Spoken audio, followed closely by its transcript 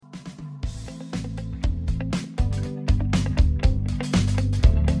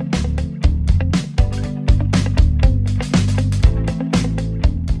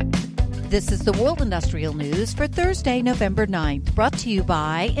This is the World Industrial News for Thursday, November 9th, brought to you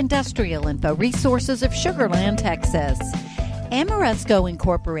by Industrial Info Resources of Sugar Land, Texas. Ameresco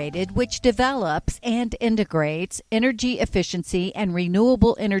Incorporated, which develops and integrates energy efficiency and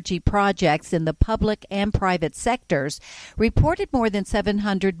renewable energy projects in the public and private sectors, reported more than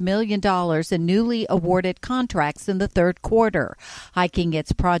 $700 million in newly awarded contracts in the third quarter, hiking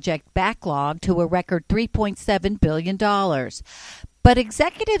its project backlog to a record $3.7 billion. But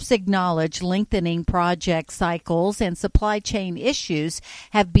executives acknowledge lengthening project cycles and supply chain issues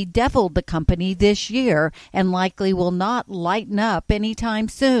have bedeviled the company this year and likely will not lighten up anytime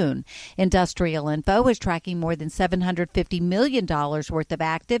soon. Industrial Info is tracking more than $750 million worth of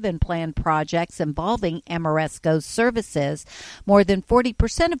active and planned projects involving Ameresco's services, more than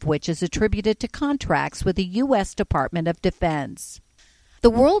 40% of which is attributed to contracts with the U.S. Department of Defense. The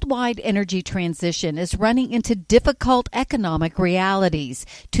worldwide energy transition is running into difficult economic realities,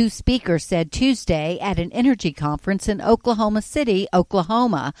 two speakers said Tuesday at an energy conference in Oklahoma City,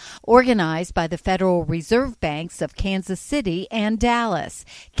 Oklahoma, organized by the Federal Reserve Banks of Kansas City and Dallas.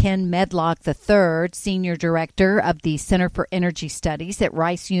 Ken Medlock III, Senior Director of the Center for Energy Studies at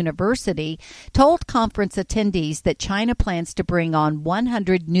Rice University, told conference attendees that China plans to bring on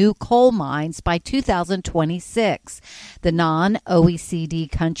 100 new coal mines by 2026. The non-OECD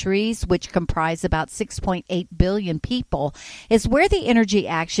countries, which comprise about 6.8 billion people, is where the energy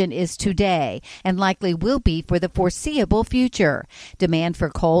action is today and likely will be for the foreseeable future. Demand for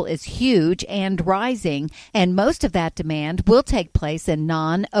coal is huge and rising, and most of that demand will take place in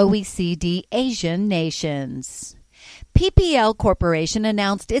non-OECD Asian nations. PPL Corporation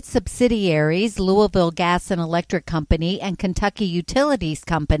announced its subsidiaries, Louisville Gas and Electric Company and Kentucky Utilities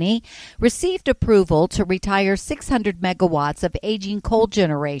Company, received approval to retire 600 megawatts of aging coal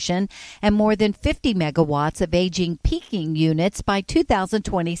generation and more than 50 megawatts of aging peaking units by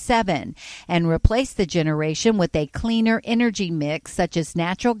 2027 and replace the generation with a cleaner energy mix such as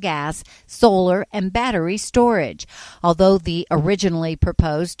natural gas, solar, and battery storage. Although the originally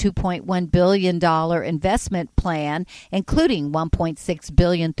proposed $2.1 billion investment plan, including $1.6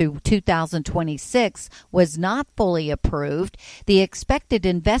 billion through 2026, was not fully approved, the expected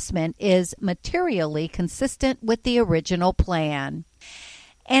investment is materially consistent with the original plan.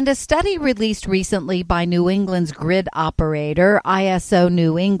 And a study released recently by New England's grid operator, ISO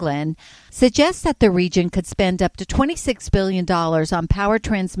New England, suggests that the region could spend up to $26 billion on power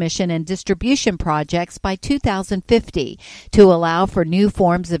transmission and distribution projects by 2050 to allow for new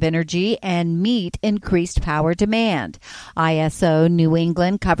forms of energy and meet increased power demand. ISO New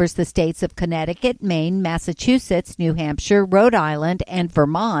England covers the states of Connecticut, Maine, Massachusetts, New Hampshire, Rhode Island, and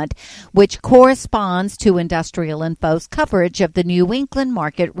Vermont, which corresponds to Industrial Info's coverage of the New England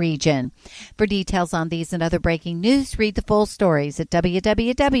market region. For details on these and other breaking news, read the full stories at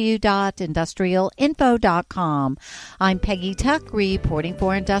www.industrialinfo.com. I'm Peggy Tuck, reporting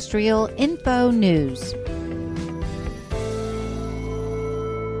for Industrial Info News.